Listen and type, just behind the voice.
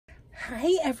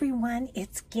Hi everyone,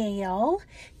 it's Gail.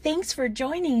 Thanks for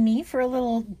joining me for a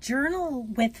little journal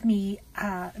with me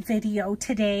video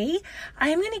today.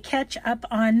 I'm going to catch up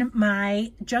on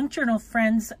my Junk Journal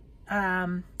Friends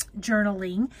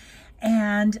journaling,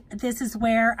 and this is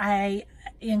where I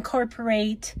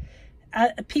incorporate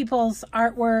people's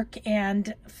artwork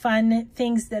and fun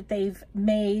things that they've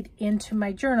made into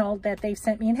my journal that they've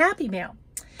sent me in Happy Mail.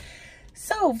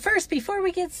 So first, before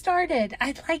we get started,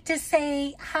 I'd like to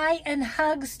say hi and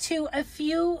hugs to a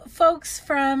few folks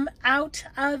from out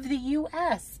of the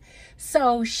US.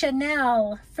 So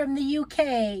Chanel from the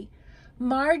UK,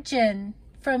 Margin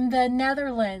from the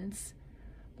Netherlands,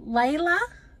 Layla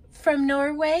from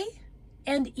Norway,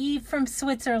 and Eve from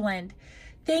Switzerland.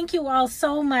 Thank you all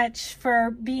so much for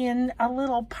being a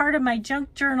little part of my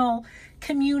junk journal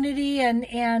community,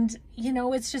 and you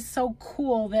know, it's just so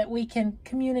cool that we can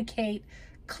communicate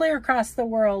clear across the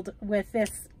world with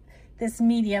this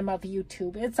medium of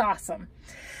YouTube. It's awesome.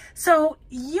 So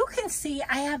you can see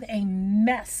I have a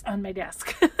mess on my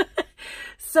desk.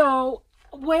 So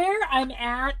where I'm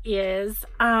at is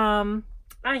I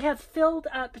have filled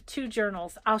up 2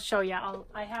 journals. I'll show you.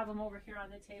 I have them over here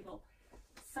on the table.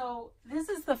 So this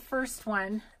is the first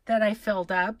one that I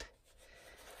filled up.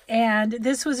 And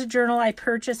this was a journal I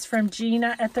purchased from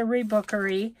Gina at the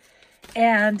Rebookery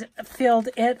and filled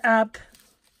it up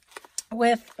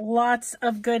with lots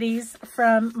of goodies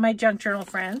from my Junk Journal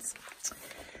friends.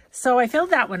 So I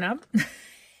filled that one up.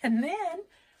 And then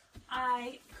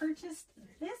I purchased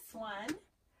this one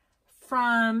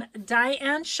from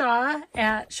Diane Shaw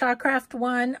at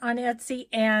Shawcraft1 on Etsy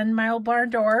and My Old Barn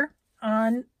Door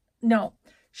on, no,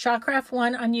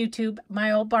 Shawcraft1 on YouTube,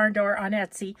 My Old Barn Door on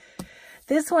Etsy.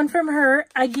 This one from her,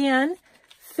 again,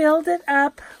 filled it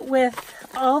up with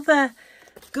all the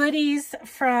goodies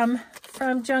from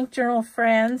Junk Journal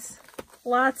Friends.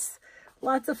 Lots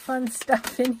of fun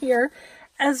stuff in here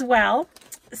as well.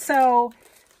 So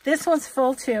this one's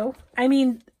full too. I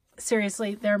mean,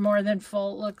 seriously, they're more than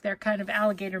full. Look, they're kind of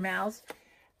alligator mouths.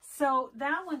 So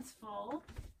that one's full.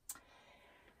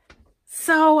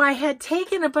 So I had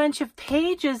taken a bunch of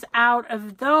pages out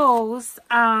of those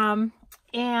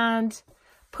and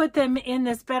put them in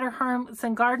this Better Homes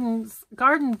and Gardens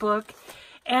garden book.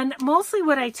 And mostly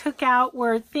what I took out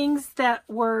were things that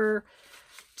were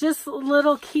just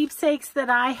little keepsakes that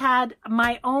I had,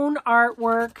 my own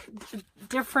artwork,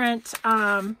 different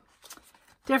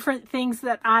things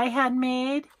that I had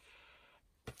made.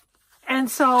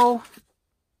 And so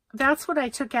that's what I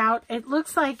took out. It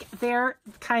looks like they're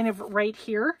kind of right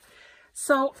here.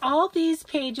 So all these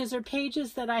pages are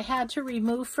pages that I had to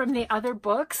remove from the other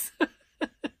books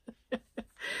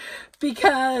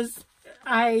because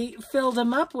I filled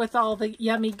them up with all the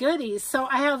yummy goodies. So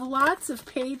I have lots of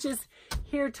pages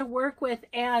here to work with,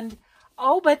 and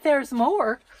oh, but there's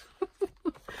more.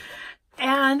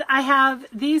 And I have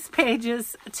these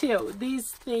pages too,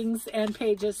 these things and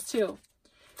pages too.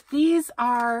 These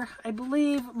are, I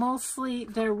believe, mostly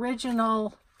the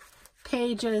original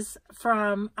pages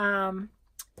from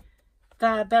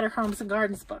the Better Homes and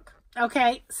Gardens book.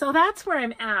 Okay, so that's where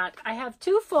I'm at. I have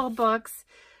 2 full books.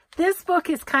 This book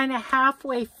is kind of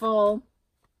halfway full,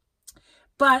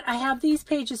 but I have these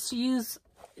pages to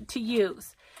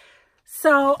use.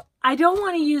 So I don't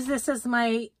want to use this as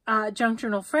my Junk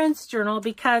Journal Friends journal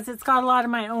because it's got a lot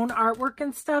of my own artwork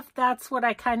and stuff. That's what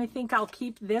I kind of think I'll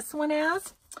keep this one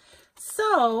as.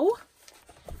 So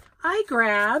I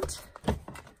grabbed, let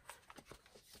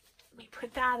me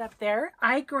put that up there.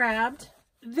 I grabbed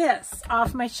this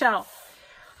off my shelf.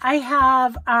 I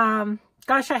have,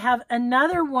 gosh, I have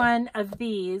another one of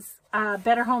these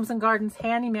Better Homes and Gardens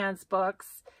Handyman's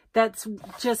books that's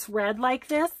just red like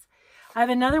this. I have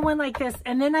another one like this,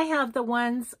 and then I have the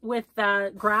ones with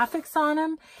the graphics on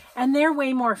them, and they're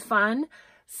way more fun.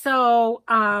 So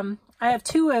I have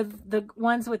 2 of the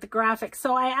ones with the graphics.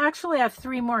 So I actually have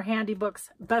 3 more handy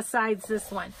books besides this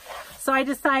one. So I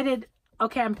decided,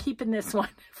 okay, I'm keeping this one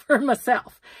for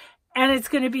myself. And it's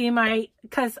going to be my,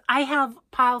 because I have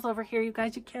piles over here, you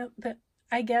guys, you can't,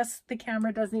 I guess the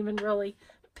camera doesn't even really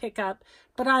pick up,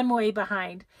 but I'm way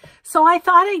behind. So I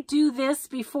thought I'd do this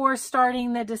before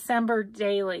starting the December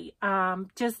daily,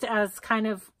 just as kind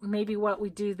of maybe what we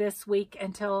do this week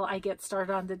until I get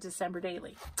started on the December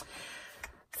daily.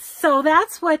 So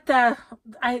that's what the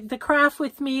craft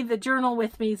with me, the journal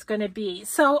with me is going to be.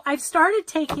 So I've started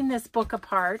taking this book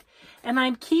apart, and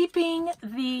I'm keeping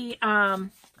the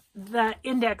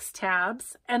index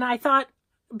tabs. And I thought,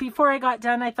 before I got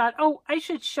done, I thought, oh, I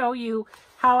should show you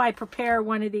how I prepare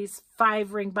one of these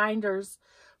 5-ring binders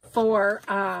for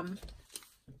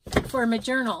my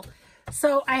journal.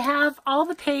 So I have all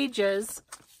the pages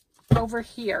over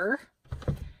here.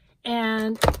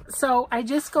 And so I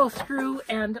just go through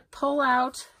and pull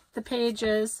out the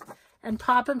pages and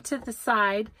pop them to the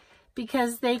side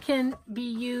because they can be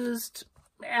used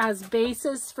as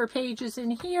basis for pages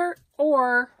in here,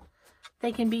 or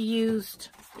they can be used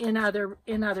in other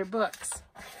books.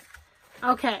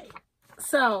 Okay,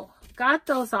 so got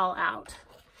those all out.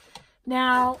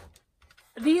 Now,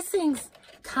 these things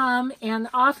come and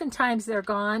oftentimes they're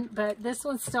gone, but this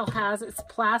one still has its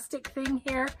plastic thing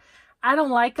here. I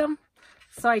don't like them,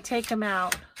 so I take them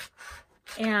out,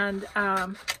 and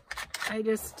I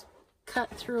just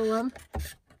cut through them,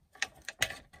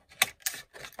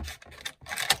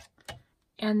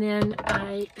 and then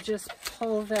I just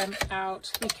pull them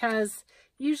out because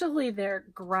usually they're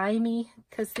grimy,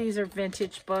 because these are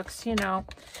vintage books, you know.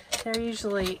 They're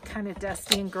usually kind of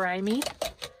dusty and grimy.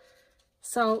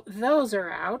 So those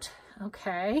are out,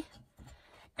 okay.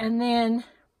 And then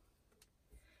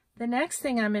the next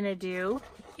thing I'm going to do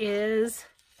is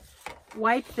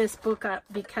wipe this book up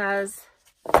because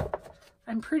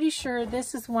I'm pretty sure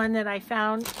this is one that I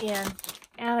found in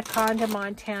Anaconda,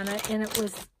 Montana, and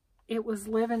it was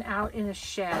living out in a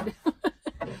shed.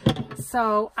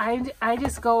 So I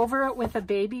just go over it with a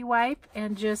baby wipe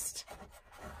and just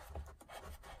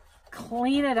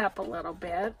clean it up a little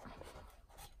bit.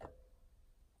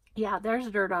 Yeah, there's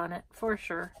dirt on it for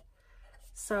sure.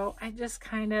 So I just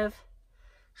kind of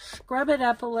scrub it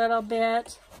up a little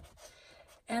bit,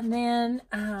 and then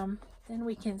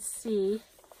we can see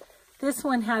this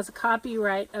one has a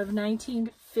copyright of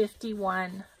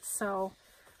 1951, so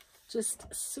just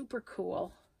super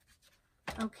cool.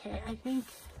 Okay, I think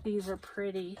these are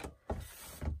pretty.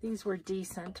 These were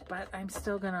decent, but I'm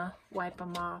still gonna wipe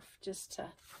them off just to,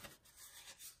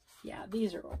 yeah,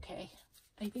 these are okay.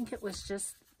 I think it was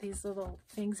just these little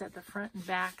things at the front and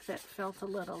back that felt a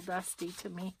little dusty to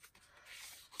me.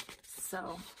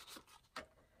 So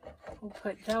we'll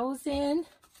put those in,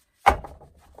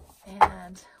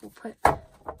 and we'll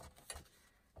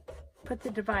put the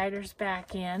dividers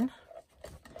back in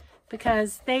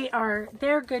because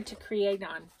they're good to create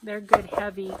on. They're good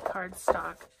heavy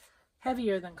cardstock,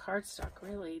 heavier than cardstock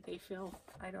really. They feel,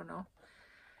 I don't know.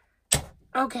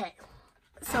 Okay,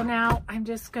 so now I'm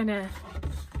just gonna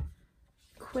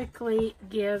quickly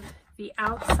give the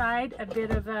outside a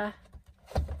bit of a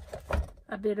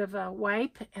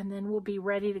wipe, and then we'll be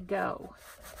ready to go.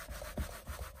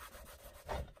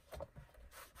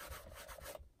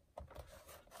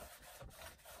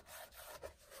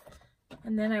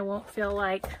 And then I won't feel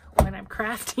like when I'm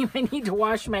crafting I need to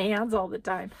wash my hands all the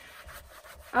time.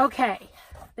 Okay,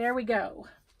 there we go.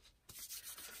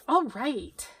 All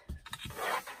right.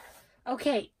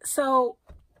 Okay, so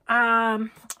I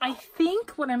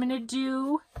think what I'm going to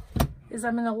do is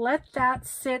I'm going to let that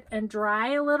sit and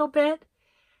dry a little bit,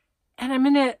 and I'm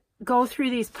going to go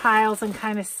through these piles and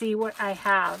kind of see what I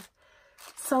have.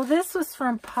 So this was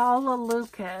from Paula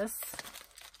Lucas.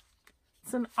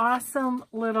 It's an awesome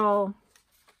little,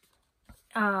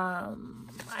 I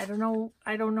don't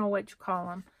know what you call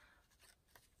them,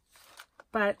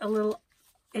 but a little,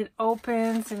 it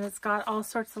opens and it's got all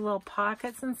sorts of little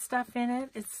pockets and stuff in it.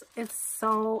 It's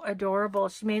so adorable.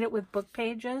 She made it with book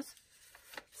pages.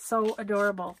 So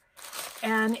adorable.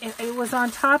 And it was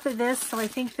on top of this, so I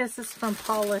think this is from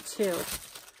Paula too.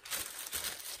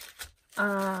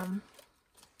 And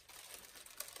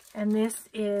this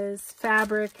is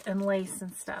fabric and lace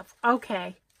and stuff.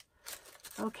 Okay.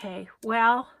 Okay,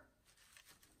 well,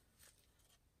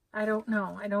 I don't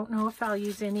know. I don't know if I'll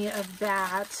use any of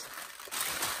that.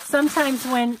 Sometimes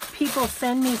when people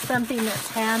send me something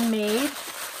that's handmade,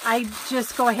 I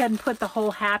just go ahead and put the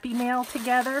whole Happy Mail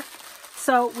together.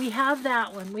 So we have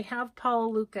that one. We have Paula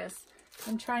Lucas.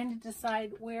 I'm trying to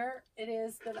decide where it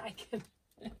is that I can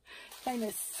kind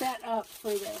of set up for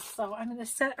this. So I'm going to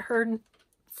set her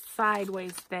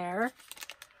sideways there.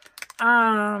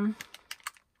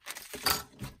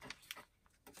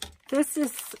 This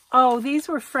is, oh, these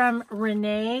were from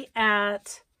Renee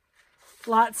at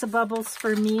Lots of Bubbles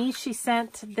for Me. She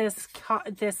sent this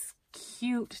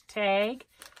cute tag,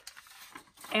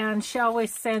 and she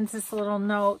always sends this little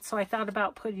note, so I thought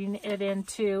about putting it in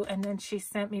too, and then she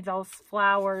sent me those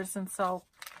flowers, and so,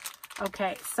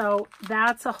 okay, so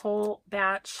that's a whole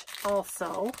batch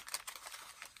also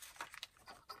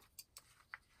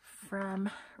from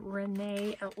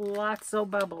Renee at Lots of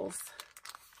Bubbles.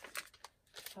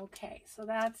 Okay, so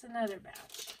that's another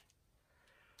batch.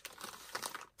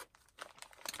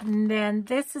 And then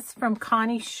this is from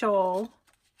Connie Scholl.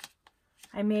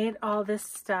 I made all this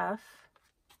stuff.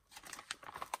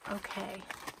 Okay.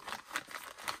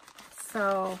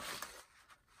 So,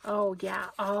 oh yeah,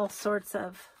 all sorts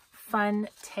of fun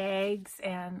tags,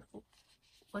 and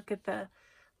look at the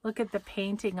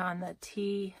painting on the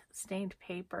tea stained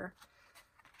paper.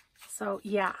 So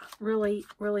yeah, really,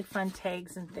 really fun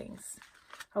tags and things.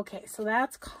 Okay, so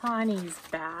that's Connie's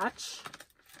batch.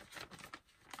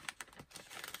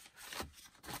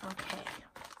 Okay,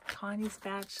 Connie's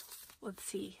batch. Let's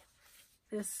see.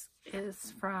 This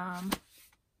is from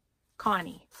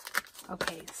Connie.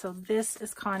 Okay, so this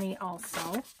is Connie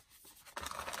also.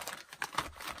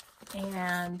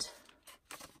 And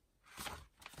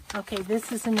okay,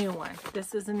 this is a new one.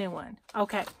 This is a new one.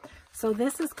 Okay, so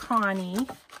this is Connie.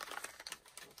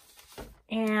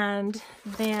 And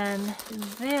then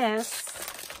this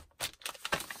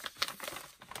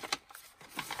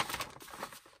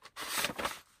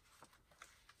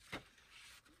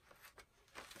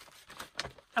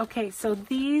okay, so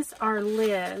these are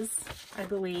Liz, I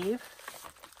believe.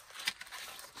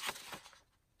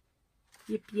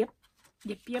 Yep.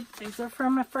 These are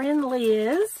from my friend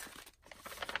Liz.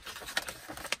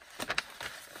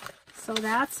 So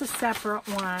that's a separate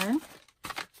one.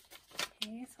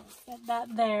 Okay, so I'll set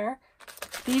that there.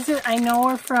 These are, I know,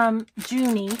 are from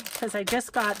Junie because I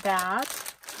just got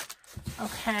that.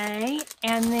 Okay,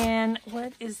 and then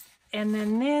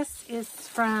this is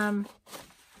from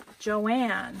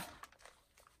Joanne.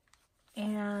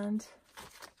 And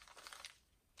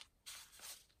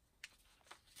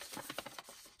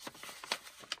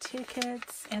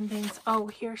tickets and things. Oh,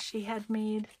 here she had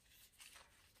made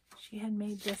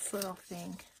this little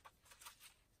thing.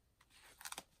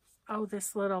 Oh,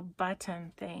 this little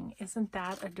button thing. Isn't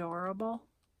that adorable?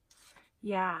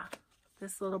 Yeah,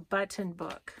 this little button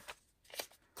book.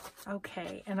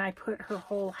 Okay, and I put her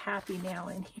whole happy mail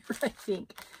in here, I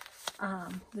think.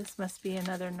 This must be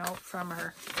another note from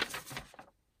her.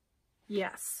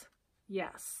 Yes.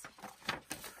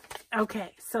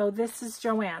 Okay, so this is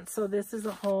Joanne. So this is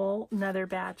a whole another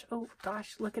batch. Oh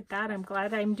gosh, look at that. I'm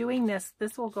glad I'm doing this.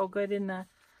 This will go good in the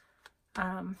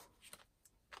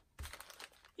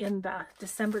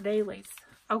December dailies.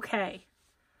 Okay.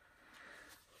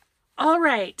 All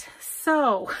right.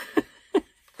 So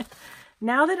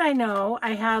now that I know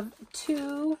I have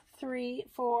 2, 3,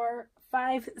 4,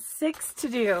 5, 6 to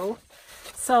do.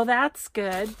 So that's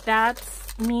good. That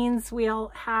means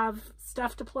we'll have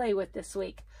stuff to play with this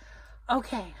week.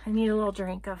 Okay, I need a little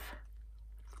drink of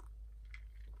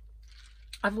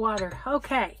water.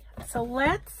 Okay, so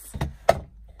let's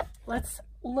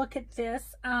look at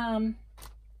this. I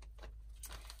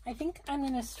think I'm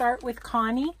going to start with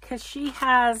Connie because she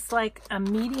has like a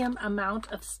medium amount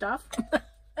of stuff,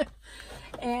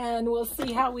 and we'll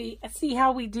see how we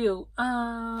do.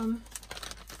 I'm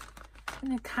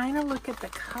going to kind of look at the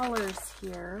colors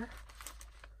here.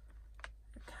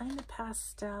 Kind of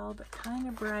pastel, but kind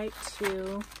of bright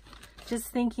too. Just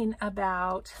thinking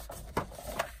about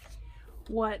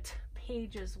what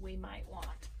pages we might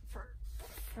want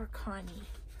for Connie.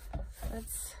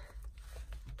 Let's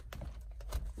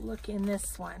look in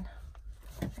this one.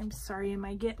 I'm sorry, am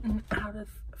I getting out of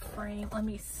frame? Let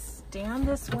me stand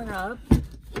this one up,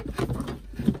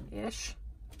 ish,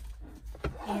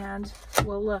 and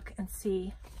we'll look and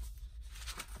see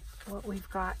what we've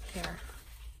got here.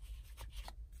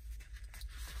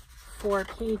 4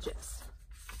 pages.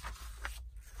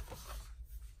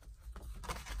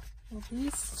 Well,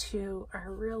 these two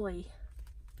are really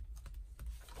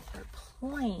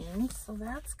plain, so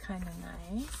that's kind of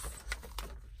nice.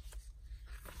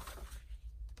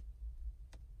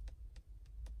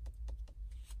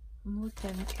 I'm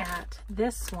looking at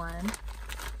this one.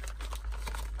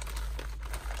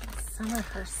 Some of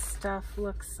her stuff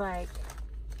looks like,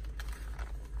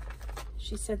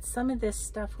 she said some of this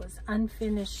stuff was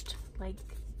unfinished. Like,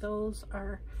 those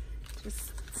are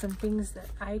just some things that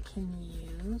I can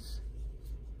use.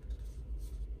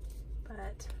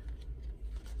 But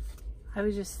I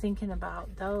was just thinking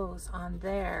about those on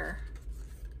there.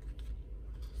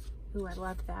 Ooh, I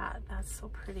love that. That's so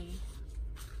pretty.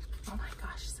 Oh my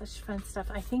gosh, such fun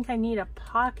stuff. I think I need a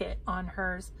pocket on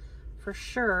hers for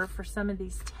sure for some of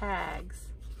these tags.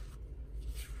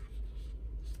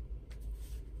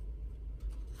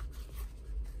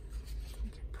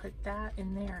 Put that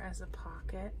in there as a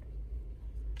pocket.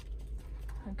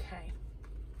 Okay.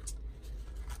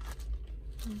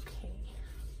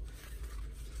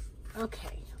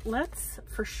 Let's,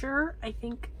 for sure, I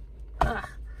think,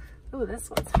 oh, this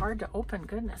one's hard to open,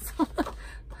 goodness.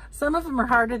 Some of them are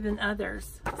harder than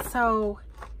others. So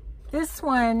this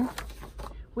one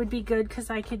would be good because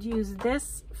I could use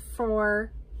this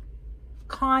for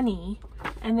Connie,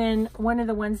 and then one of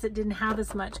the ones that didn't have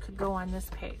as much could go on this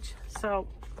page. So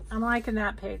I'm liking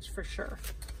that page for sure.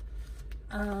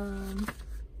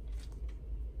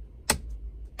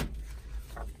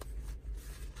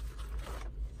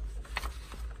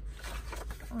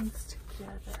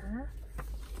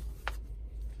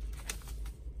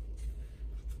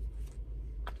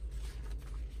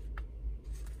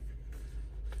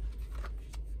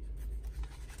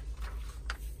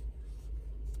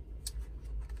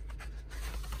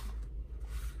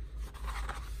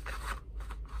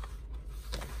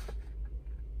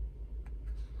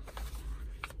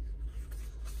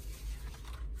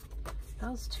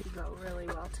 Those two go really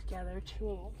well together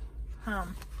too.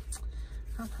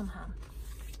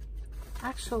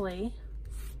 Actually,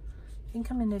 I think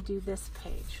I'm going to do this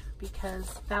page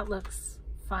because that looks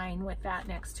fine with that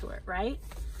next to it, right?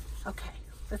 Okay,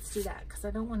 let's do that because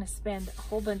I don't want to spend a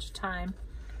whole bunch of time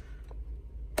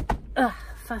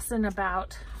fussing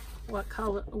about what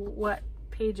color, what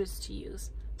pages to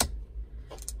use.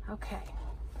 Okay.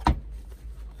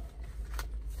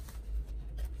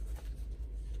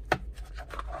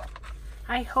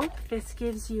 I hope this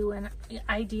gives you an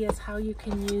ideas how you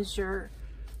can use your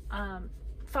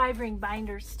 5-ring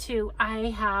binders too.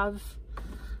 I have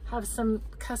some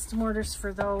custom orders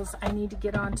for those. I need to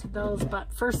get onto those,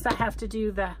 but first I have to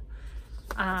do the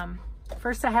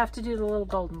little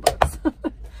golden books.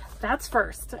 That's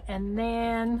first, and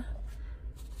then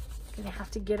I'm gonna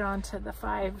have to get onto the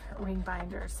 5-ring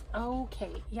binders.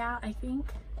 Okay, yeah, I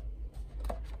think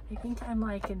I'm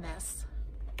liking this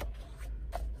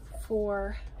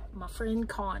for my friend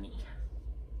Connie.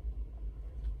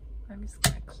 I'm just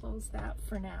gonna close that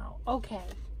for now. Okay,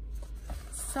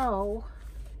 so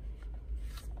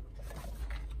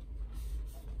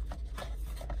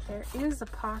there is a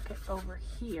pocket over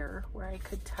here where I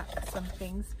could tuck some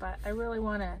things, but I really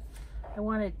want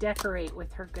to decorate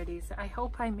with her goodies. I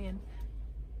hope I'm in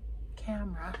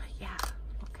camera. Yeah,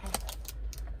 okay.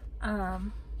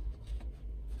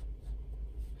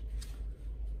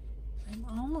 I'm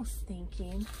almost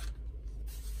thinking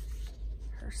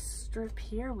her strip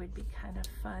here would be kind of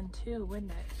fun too,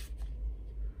 wouldn't it?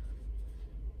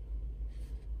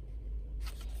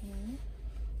 Okay.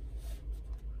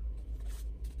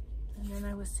 And then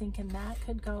I was thinking that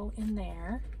could go in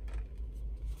there.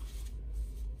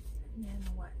 And then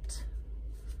what?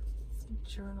 Some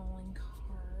journaling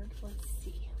card. Let's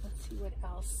see what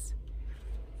else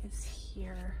is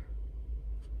here.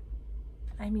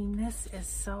 I mean, this is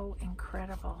so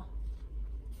incredible.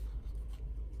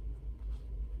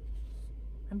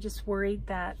 I'm just worried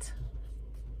that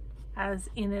as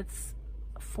in its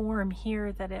form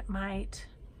here that it might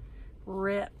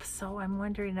rip. So I'm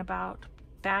wondering about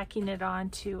backing it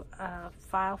onto a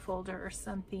file folder or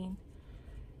something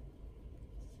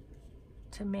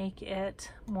to make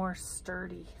it more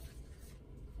sturdy.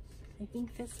 I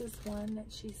think this is one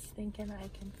that she's thinking I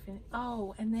can finish.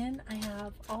 Oh, and then I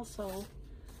have also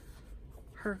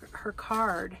her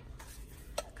card,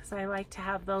 because I like to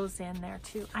have those in there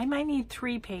too. I might need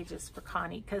 3 pages for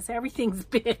Connie because everything's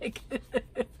big.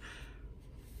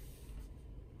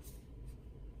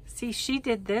 See, she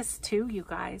did this too, you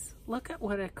guys. Look at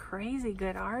what a crazy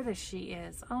good artist she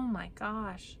is. Oh my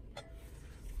gosh.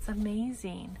 It's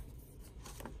amazing.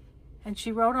 And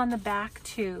she wrote on the back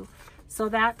too. So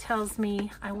that tells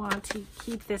me I want to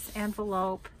keep this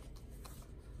envelope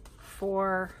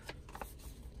for,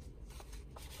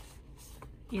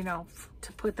 you know,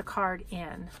 to put the card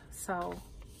in. So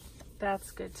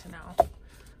that's good to know.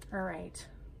 All right.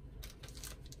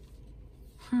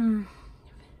 And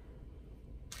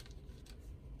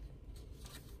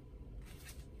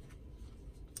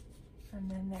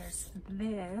then there's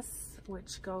this,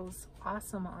 which goes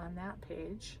awesome on that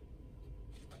page.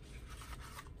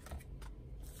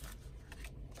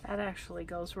 That actually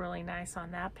goes really nice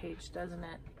on that page, doesn't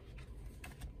it?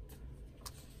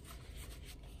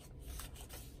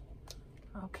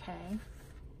 Okay.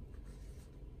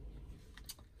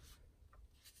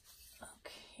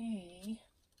 Okay.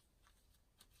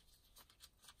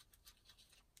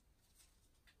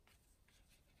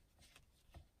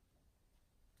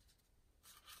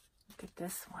 Look at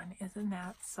this one. Isn't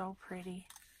that so pretty?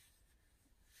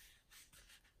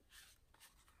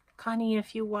 Connie,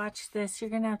 if you watch this, you're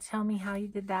going to have to tell me how you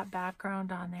did that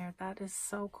background on there. That is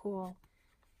so cool.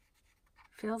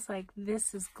 Feels like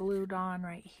this is glued on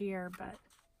right here, but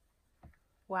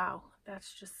wow,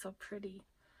 that's just so pretty.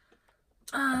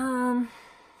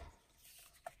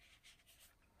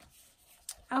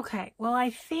 Okay, well, I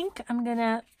think I'm going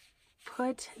to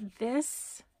put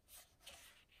this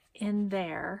in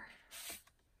there.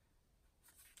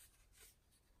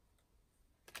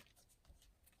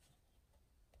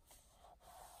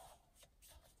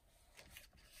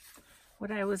 What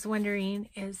I was wondering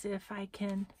is if I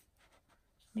can,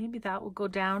 maybe that will go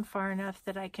down far enough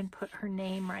that I can put her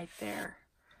name right there.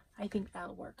 I think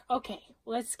that'll work. Okay,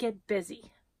 let's get busy.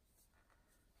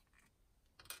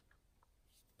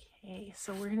 Okay,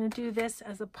 so we're going to do this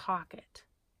as a pocket.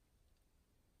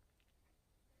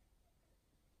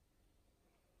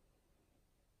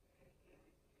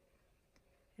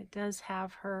 It does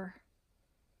have her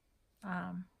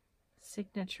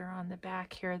signature on the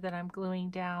back here that I'm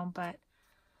gluing down, but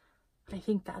I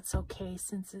think that's okay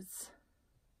since it's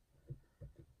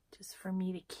just for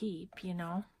me to keep, you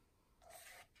know.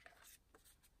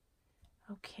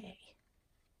 Okay.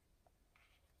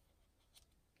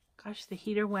 Gosh, the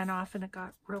heater went off and it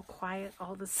got real quiet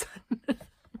all of a sudden.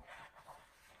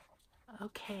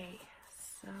 Okay,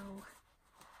 so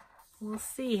we'll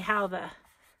see how the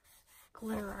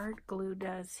glitter art glue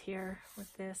does here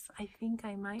with this. I think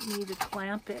I might need to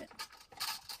clamp it.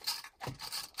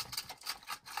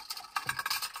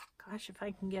 Gosh, if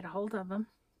I can get a hold of them.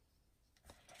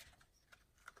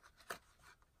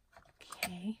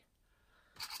 Okay.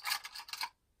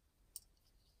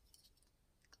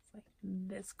 Looks like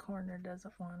this corner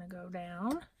doesn't want to go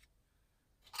down.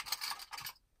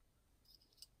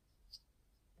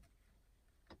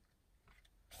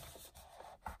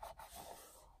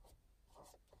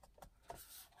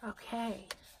 Okay,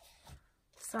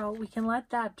 so we can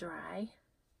let that dry,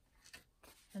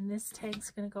 and this tag's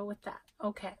going to go with that.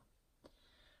 Okay.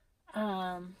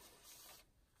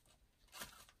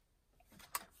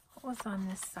 What was on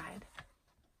this side?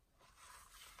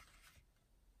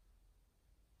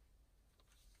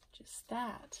 Just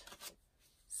that.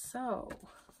 So,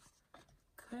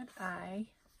 could I...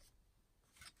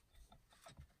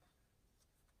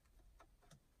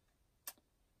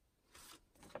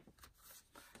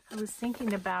 I was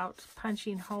thinking about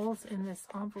punching holes in this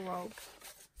envelope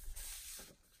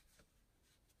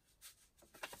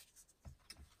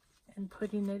and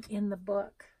putting it in the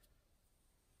book,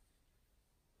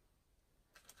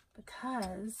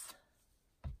 because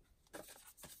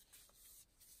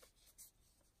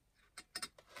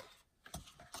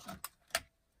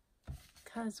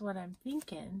what I'm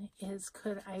thinking is,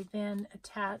 could I then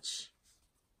attach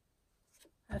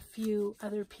a few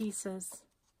other pieces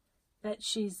that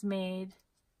she's made,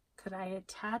 could I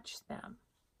attach them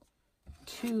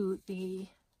to the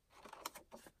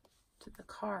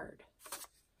card?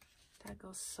 That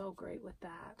goes so great with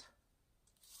that.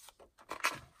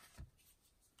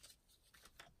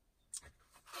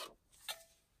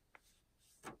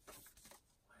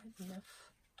 What if?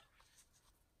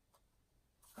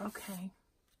 Okay.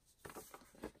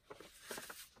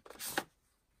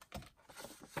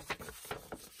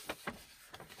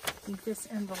 I think this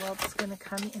envelope is going to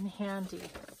come in handy.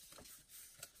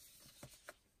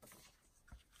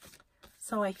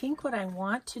 So I think what I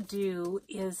want to do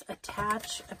is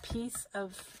attach a piece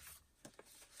of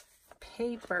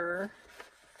paper,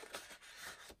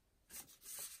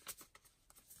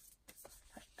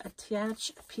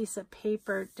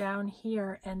 down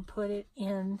here and put it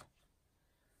in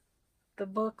the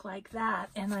book like that.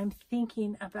 And I'm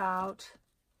thinking about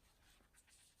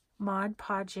Mod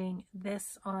Podging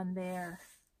this on there.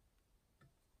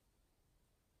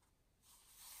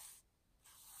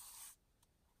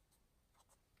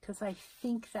 Because I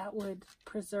think that would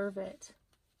preserve it.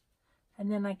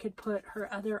 And then I could put her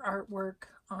other artwork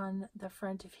on the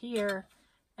front of here,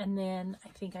 and then I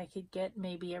think I could get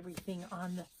maybe everything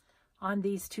on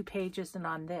these two pages and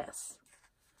on this,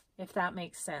 if that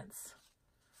makes sense.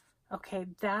 Okay,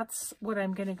 that's what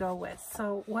I'm going to go with.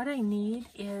 So what I need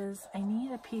is, I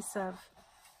need a piece of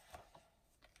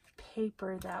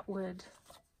paper that would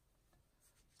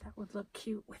look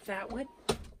cute with that. What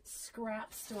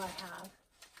scraps do I have?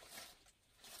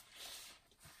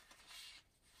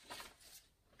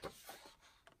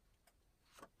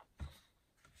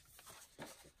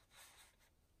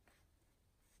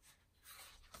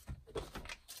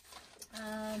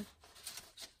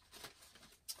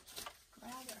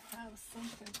 Rather have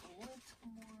something a little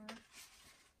more.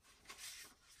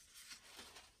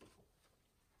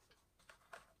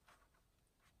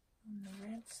 On the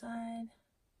red side,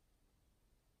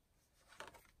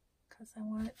 because I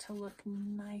want it to look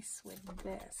nice with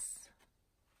this.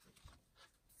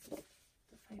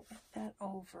 If I bent that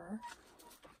over,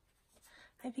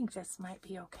 I think this might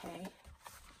be okay.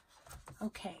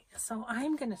 Okay, so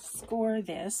I'm going to score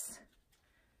this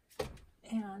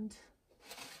and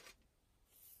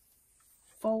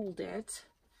fold it.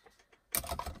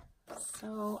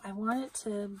 So I want it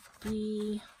to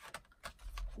be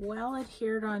well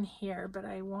adhered on here, but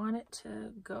I want it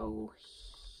to go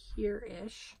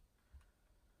here-ish.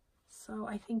 So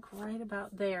I think right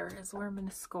about there is where I'm going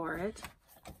to score it.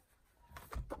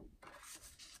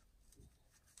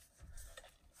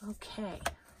 Okay.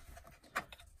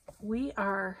 We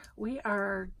are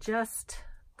just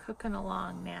cooking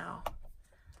along now.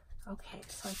 Okay,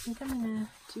 so I think I'm going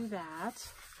to do that.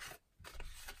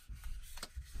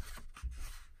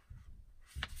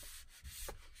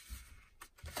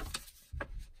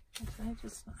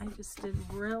 I just did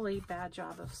a really bad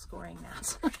job of scoring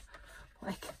that.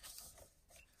 like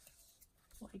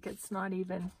it's not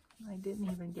even, I didn't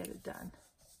even get it done.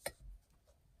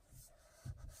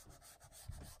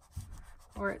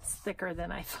 or it's thicker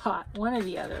than I thought. One or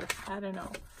the other, I don't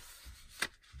know.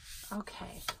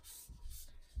 Okay.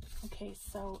 Okay,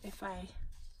 so if I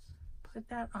put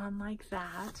that on like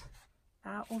that,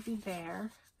 that will be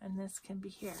there, and this can be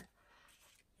here.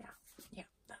 Yeah,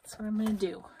 that's what I'm going to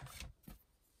do.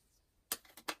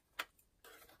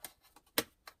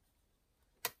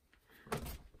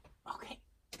 Okay.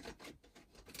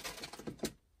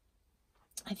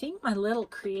 I think my little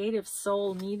creative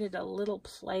soul needed a little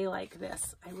play like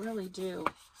this. I really do.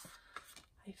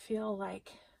 I feel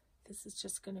like this is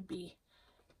just going to be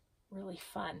really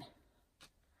fun.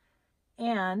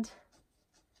 And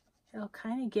it'll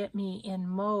kind of get me in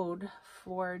mode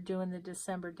for doing the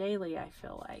December daily, I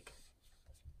feel like.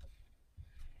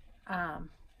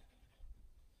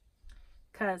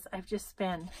 Because I've just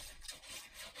been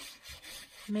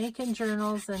making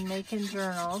journals,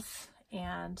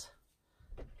 and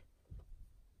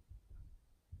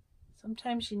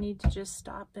sometimes you need to just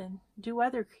stop and do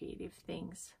other creative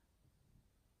things.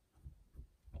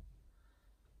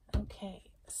 Okay,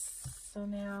 so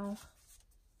now,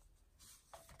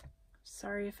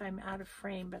 sorry if I'm out of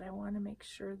frame, but I want to make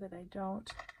sure that I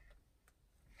don't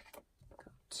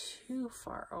go too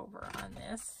far over on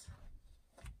this.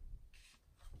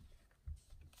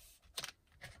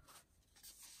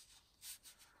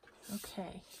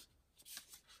 Okay.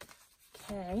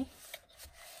 Okay.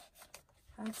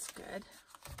 That's good.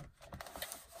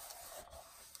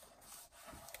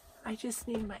 I just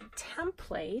need my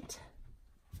template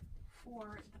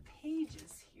for the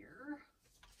pages here.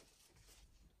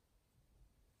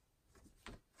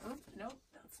 Oh, nope,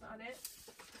 that's not it.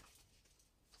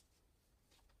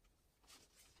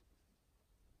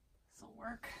 This'll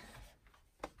work.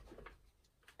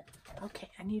 Okay,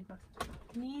 I need my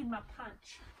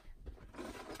punch.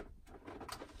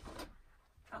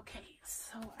 Okay,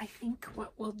 so I think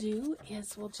what we'll do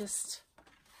is we'll just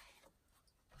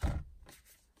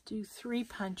do 3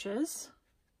 punches.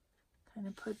 Kind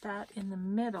of put that in the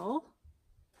middle.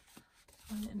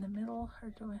 One in the middle, or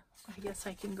do I guess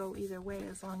I can go either way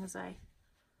as long as I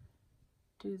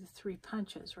do the 3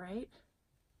 punches, right?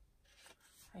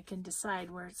 I can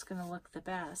decide where it's going to look the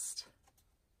best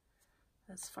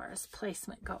as far as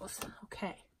placement goes.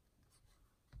 Okay.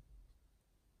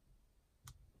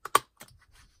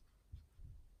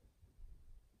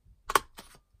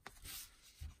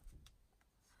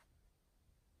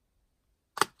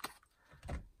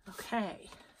 Okay,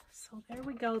 so there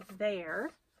we go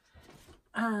there.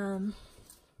 Okay,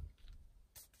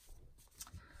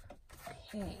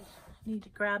 I need to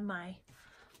grab my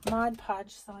Mod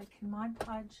Podge so I can Mod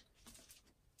Podge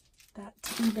that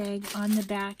tea bag on the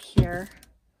back here.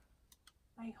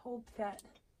 I hope that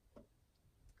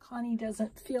Connie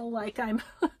doesn't feel like I'm...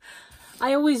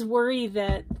 I always worry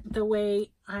that the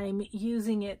way I'm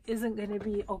using it isn't going to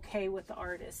be okay with the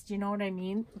artist, you know what I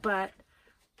mean? But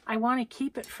I want to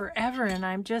keep it forever, and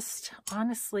I'm just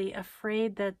honestly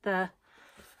afraid that the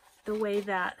way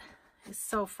that is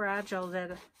so fragile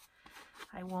that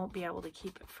I won't be able to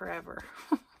keep it forever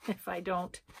if I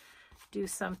don't do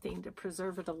something to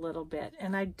preserve it a little bit.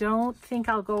 And I don't think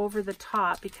I'll go over the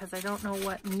top because I don't know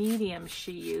what medium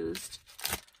she used.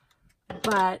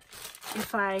 But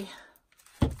if I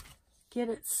get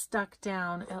it stuck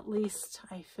down, at least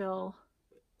I feel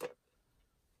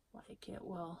like it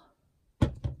will,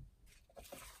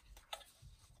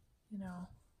 you know,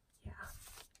 yeah.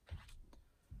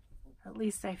 At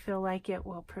least I feel like it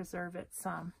will preserve it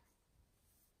some.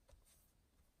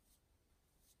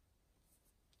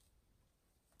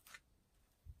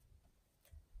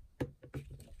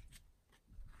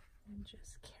 And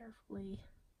just carefully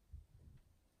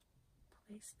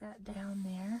place that down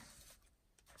there.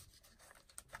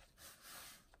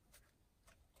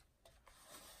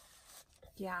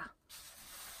 Yeah.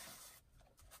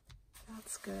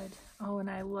 That's good. Oh, and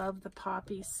I love the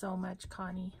poppies so much,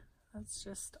 Connie. That's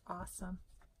just awesome.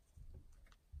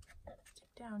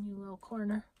 Stick down, you little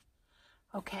corner.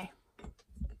 Okay.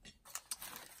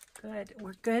 Good.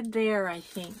 We're good there, I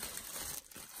think.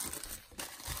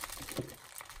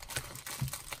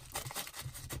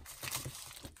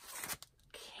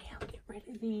 Okay, I'll get rid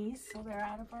of these so they're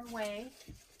out of our way.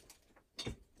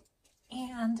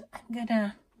 And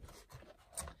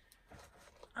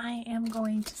I am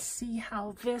going to see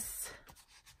how this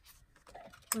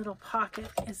little pocket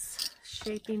is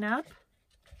shaping up.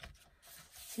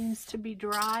 Seems to be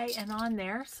dry and on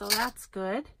there, so that's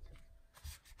good.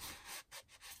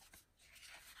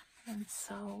 And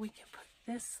so we can put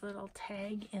this little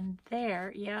tag in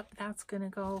there. Yep, that's going to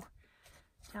go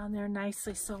down there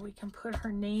nicely, so we can put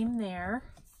her name there.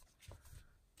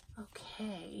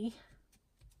 Okay.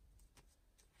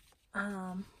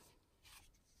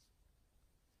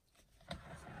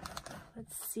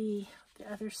 let's see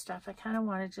the other stuff. I kind of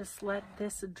want to just let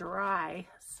this dry.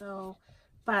 So,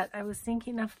 but I was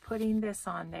thinking of putting this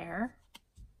on there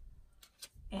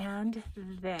and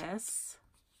this.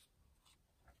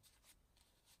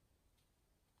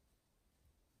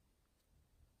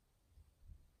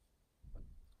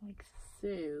 Like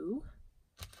so.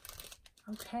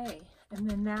 Okay, and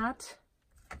then that,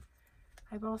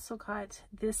 I've also got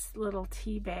this little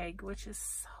tea bag, which is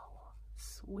so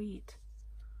sweet.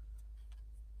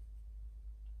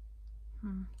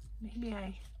 Maybe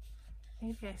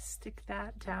I stick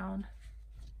that down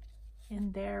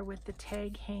in there with the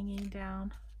tag hanging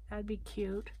down. That'd be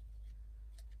cute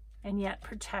and yet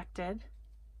protected.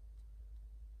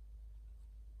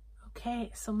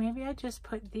 Okay, so maybe I just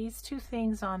put these two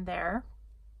things on there,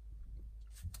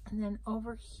 and then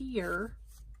over here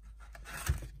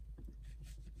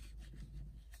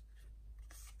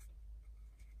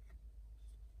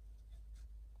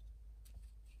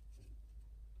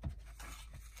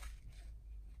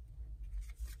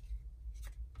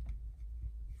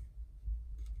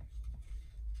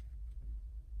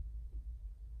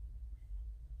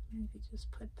maybe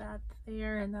just put that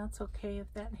there, and that's okay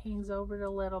if that hangs over it a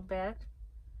little bit.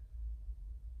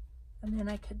 And then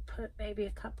I could put maybe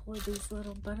a couple of these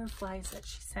little butterflies that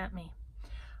she sent me.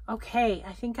 Okay,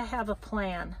 I think I have a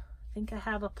plan.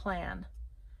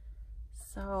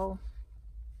 So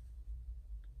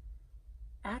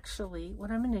actually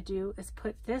what I'm going to do is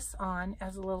put this on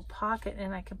as a little pocket,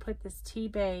 and I can put this tea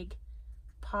bag,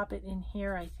 pop it in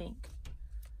here, I think.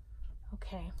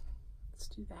 Okay, let's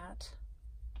do that.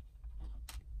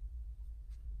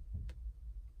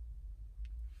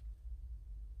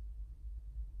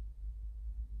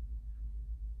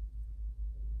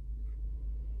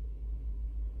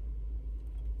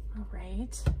 All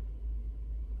right,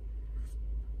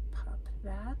 pop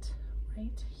that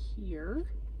right here.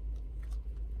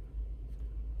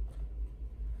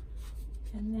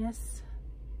 And this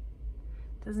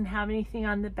doesn't have anything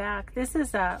on the back. This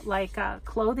is like a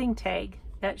clothing tag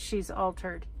that she's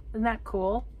altered. Isn't that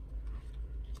cool?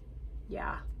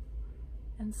 Yeah.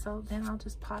 And so then I'll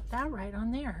just pop that right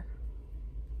on there.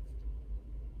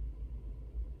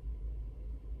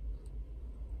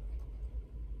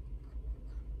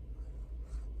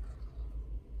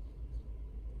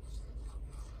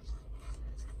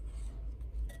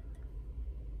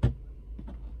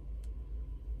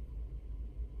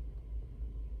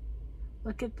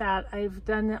 Look at that. I've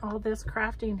done all this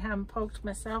crafting, haven't poked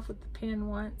myself with the pin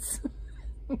once.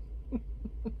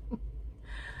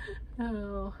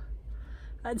 Oh,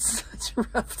 I had such a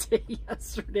rough day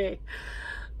yesterday.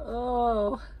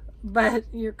 Oh, but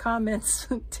your comments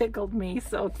tickled me,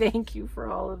 so thank you for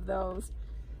all of those.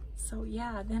 So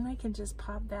yeah, then I can just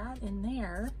pop that in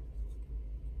there.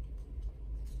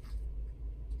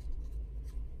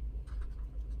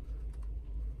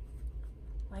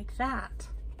 Like that.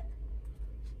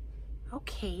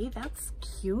 Okay, that's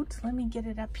cute. Let me get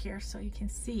it up here so you can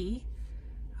see.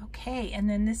 Okay, and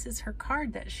then this is her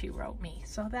card that she wrote me,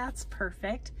 so that's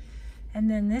perfect.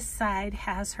 And then this side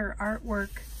has her artwork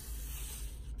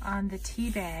on the tea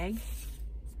bag.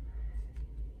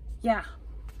 Yeah,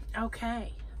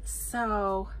 okay,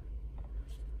 so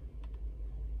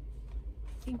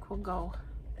I think we'll go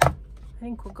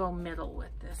middle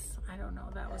with this. I don't know,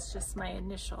 that was just my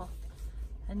initial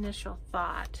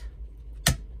thought.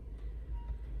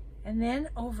 And then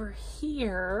over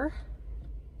here,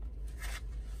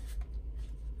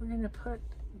 we're going to put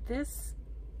this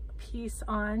piece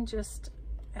on just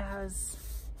because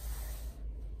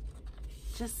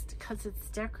it's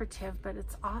decorative, but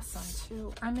it's awesome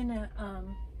too. I'm going to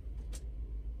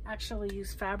actually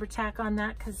use Fabri-Tac on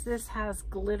that because this has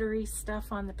glittery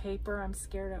stuff on the paper. I'm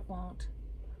scared it won't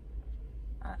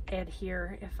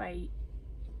adhere if I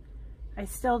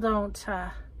still don't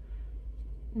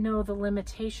know the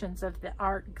limitations of the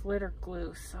art glitter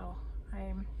glue, so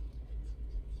I'm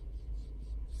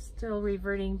still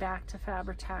reverting back to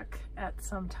Fabri-Tac at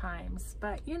some times,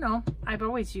 but you know, I've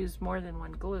always used more than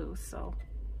one glue, so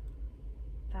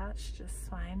that's just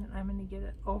fine. I'm going to get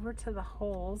it over to the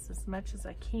holes as much as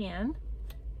I can.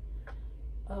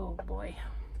 Oh boy.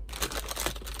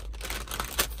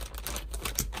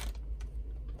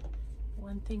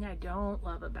 One thing I don't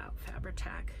love about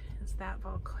Fabri-Tac is that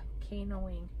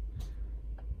volcanoing.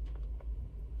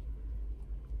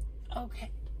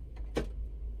 Okay.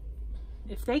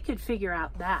 If they could figure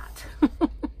out that,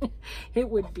 it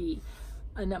would be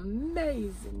an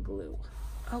amazing glue.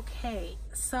 Okay,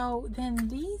 so then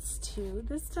these two,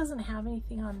 this doesn't have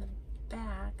anything on the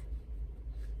back.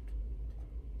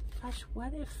 Gosh,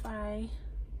 what if I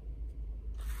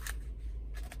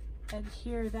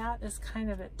adhere that as kind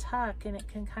of a tuck and it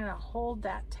can kind of hold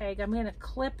that tag. I'm going to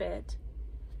clip it,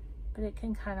 but it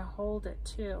can kind of hold it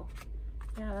too.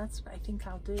 Yeah, that's what I think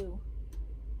I'll do.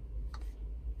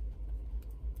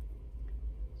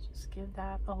 Just give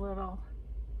that a little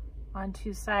on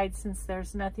two sides. Since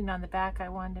there's nothing on the back, I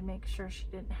wanted to make sure she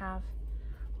didn't have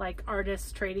like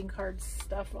artist trading cards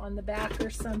stuff on the back or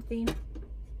something.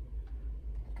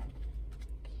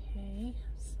 Okay,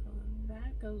 so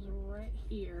that goes right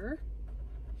here.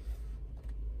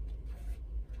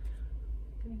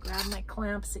 I'm gonna grab my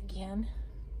clamps again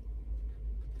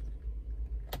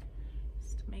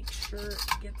just to make sure it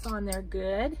gets on there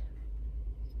good.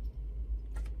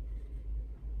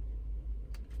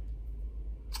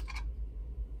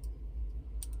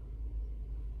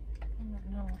 I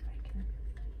don't know if I can,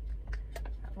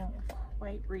 that won't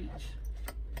quite reach,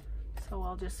 so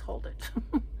I'll just hold it.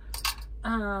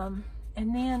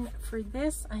 And then for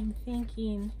this, I'm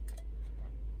thinking,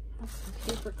 I have some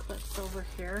paper clips over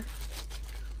here.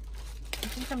 I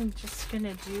think I'm just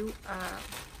gonna do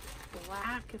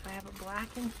black. If I have a black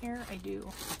in here, I do.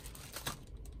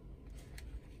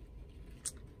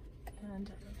 And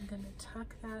I'm gonna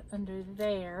tuck that under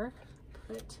there,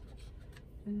 put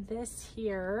this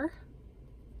here.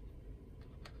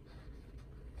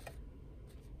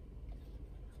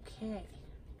 Okay.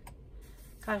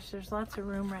 Gosh, there's lots of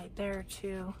room right there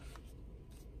too.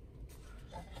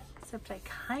 Except I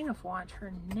kind of want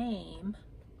her name.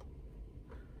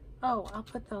 Oh, I'll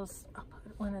put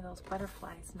one of those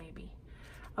butterflies maybe.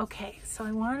 Okay, so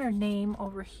I want her name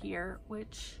over here,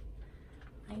 which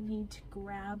I need to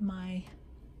grab my,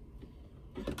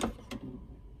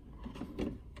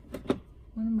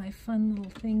 one of my fun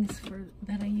little things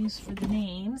that I use for the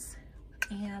names.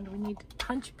 And we need to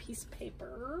punch a piece of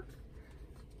paper.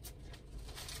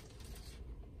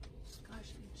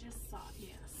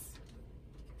 Yes.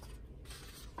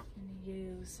 I'm going to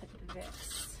use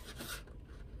this.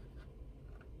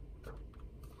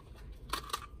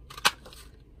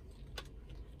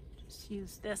 Just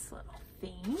use this little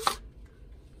thing.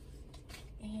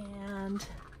 And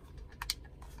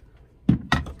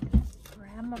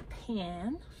grab my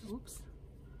pen. Oops.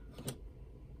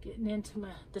 Getting into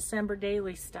my December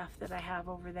daily stuff that I have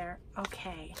over there.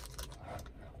 Okay.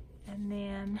 And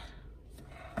then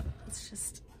let's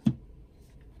just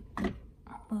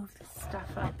move this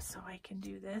stuff up so I can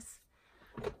do this,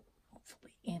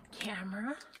 hopefully in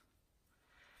camera.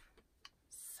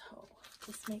 So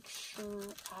just make sure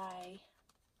I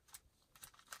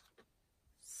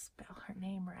spell her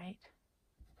name right.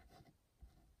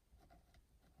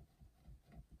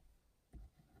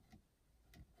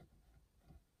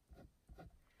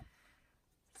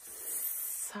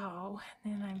 So,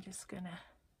 and then I'm just gonna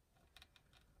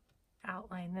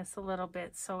outline this a little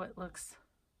bit so it looks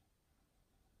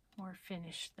more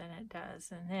finished than it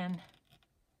does. And then,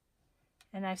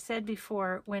 and I've said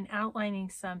before, when outlining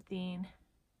something,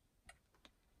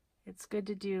 it's good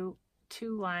to do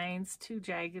two lines, two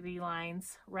jaggedy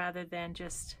lines, rather than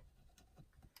just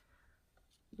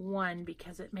one,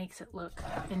 because it makes it look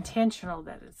intentional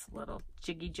that it's a little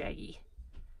jiggy-jaggy.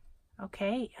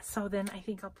 Okay, so then I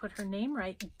think I'll put her name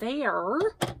right there.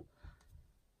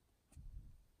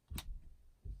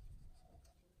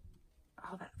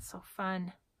 Oh, that's so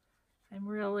fun. I'm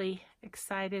really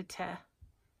excited to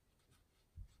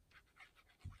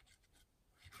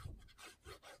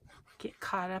get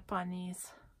caught up on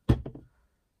these.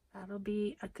 That'll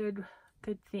be a good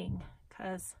thing,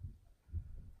 because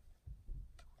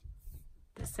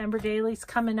December daily's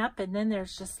coming up, and then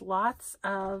there's just lots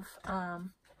of I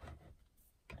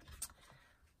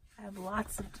have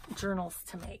lots of journals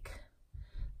to make.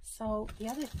 So the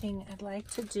other thing I'd like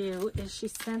to do is she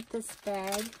sent this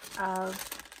bag of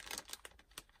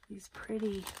these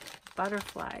pretty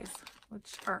butterflies,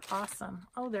 which are awesome.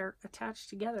 Oh, they're attached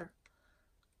together.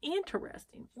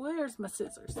 Interesting. Where's my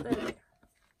scissors? There they are.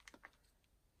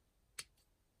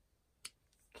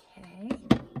 Okay.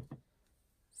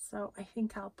 So I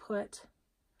think I'll put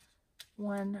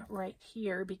one right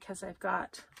here because I've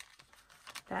got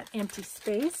that empty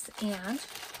space, and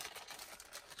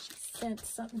she sent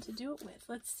something to do it with.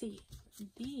 Let's see.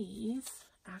 These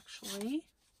actually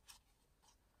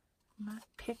might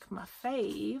pick my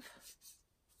fave.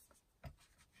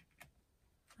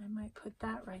 I might put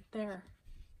that right there.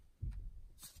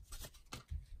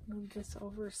 Move this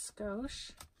over a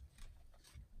skosh.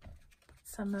 Put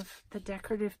some of the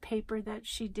decorative paper that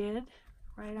she did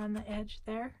right on the edge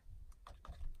there.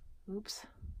 Oops.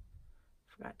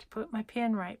 Forgot to put my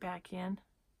pin right back in.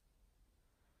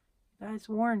 You guys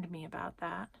warned me about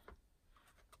that.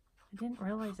 I didn't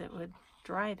realize it would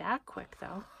dry that quick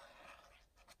though.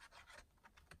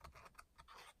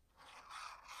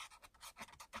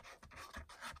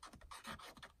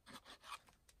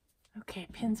 Okay,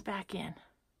 pins back in.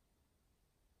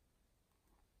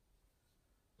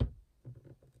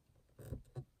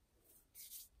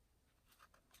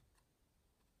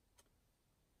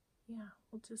 Yeah,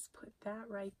 we'll just put that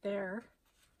right there.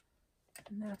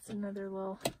 And that's another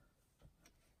little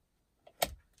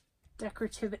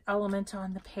decorative element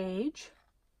on the page.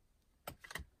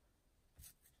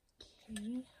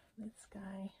 Okay, this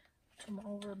guy come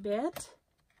over a bit.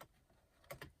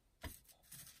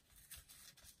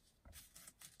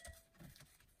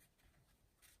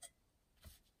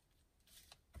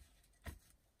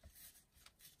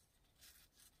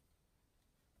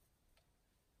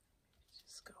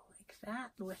 Just go like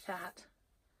that with that.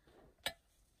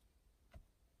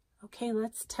 Okay,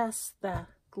 let's test the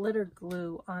glitter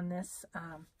glue on this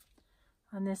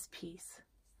piece.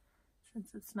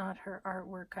 Since it's not her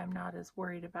artwork, I'm not as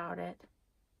worried about it.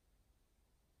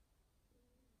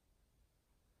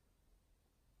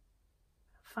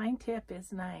 Fine tip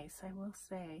is nice, I will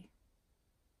say.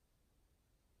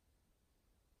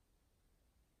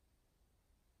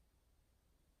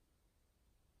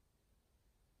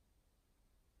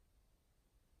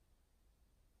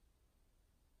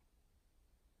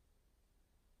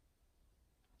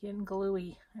 Getting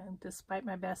gluey, despite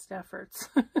my best efforts.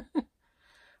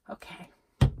 Okay.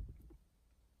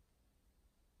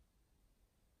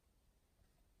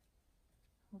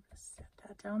 We'll just set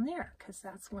that down there because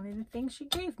that's one of the things she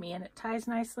gave me, and it ties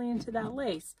nicely into that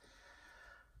lace.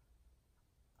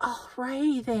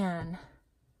 Alrighty then.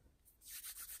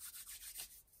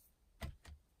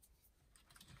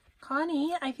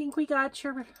 Connie, I think we got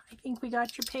your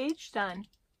page done.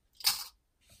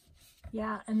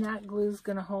 Yeah, and that glue's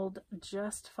gonna hold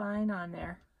just fine on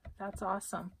there. That's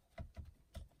awesome.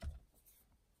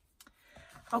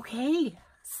 Okay,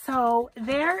 so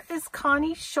there is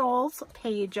Connie Scholl's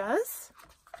pages.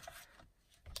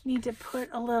 Need to put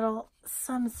a little,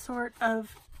 some sort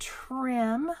of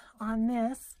trim on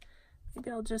this.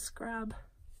 Maybe I'll just grab,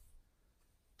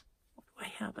 what do I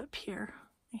have up here?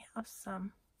 I have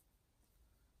some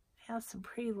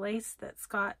pretty lace that's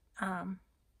got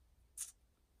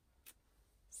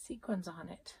sequins on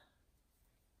it.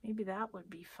 Maybe that would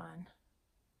be fun.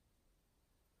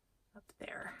 Up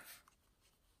there.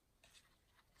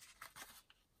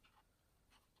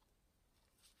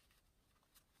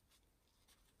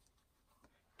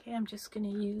 Okay, I'm just going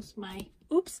to use my,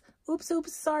 oops,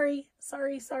 sorry,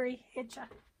 hit ya.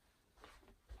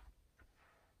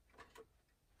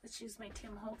 Let's use my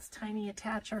Tim Holtz tiny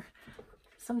attacher.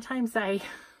 Sometimes I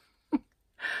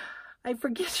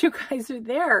forget you guys are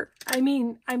there. I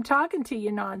mean, I'm talking to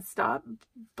you nonstop,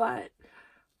 but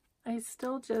I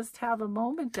still just have a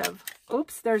moment of,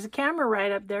 oops, there's a camera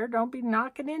right up there. Don't be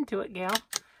knocking into it, gal.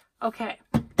 Okay.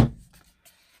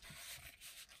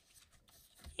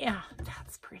 Yeah,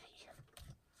 that's pretty.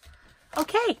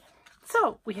 Okay,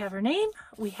 so we have her name,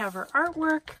 we have her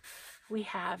artwork, we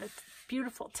have a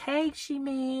beautiful tag she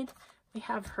made, we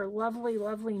have her lovely,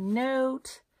 lovely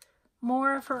note,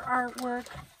 more of her artwork,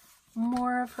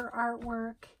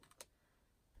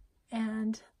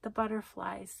 and the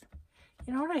butterflies.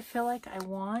 You know what I feel like I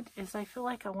want is I feel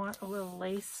like I want a little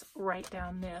lace right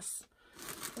down this.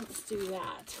 Let's do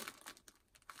that.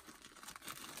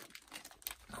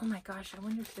 Oh my gosh, I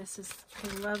wonder if this is, I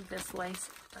love this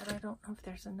lace, but I don't know if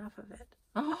there's enough of it.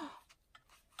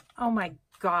 Oh my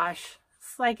gosh,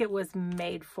 it's like it was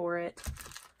made for it.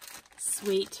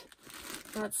 Sweet.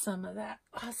 Got some of that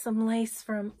awesome lace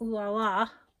from Ooh La La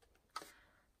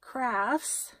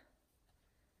Crafts.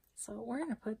 So we're going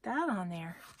to put that on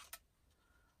there.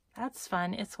 That's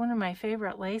fun. It's one of my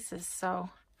favorite laces, so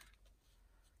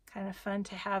kind of fun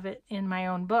to have it in my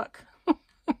own book.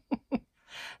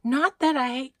 Not that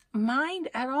I mind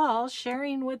at all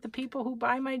sharing with the people who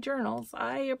buy my journals.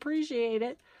 I appreciate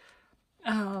it.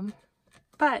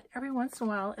 But every once in a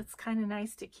while, it's kind of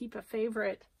nice to keep a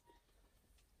favorite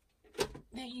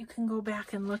that you can go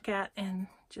back and look at and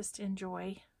just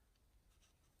enjoy.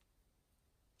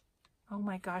 Oh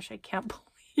my gosh, I can't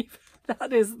believe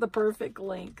that is the perfect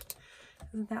length.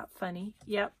 Isn't that funny?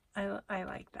 Yep, I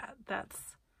like that.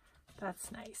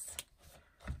 That's nice.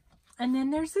 And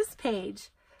then there's this page.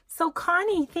 So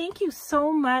Connie, thank you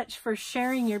so much for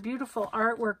sharing your beautiful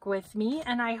artwork with me,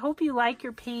 and I hope you like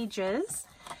your pages,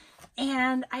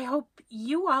 and I hope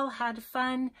you all had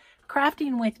fun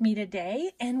crafting with me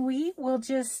today, and we will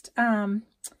just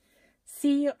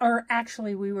see, or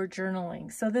actually we were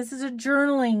journaling. So this is a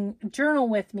journal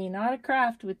with me, not a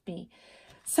craft with me.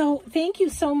 So thank you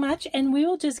so much, and we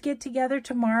will just get together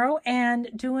tomorrow and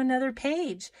do another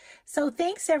page. So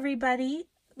thanks, everybody.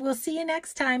 We'll see you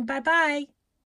next time. Bye-bye.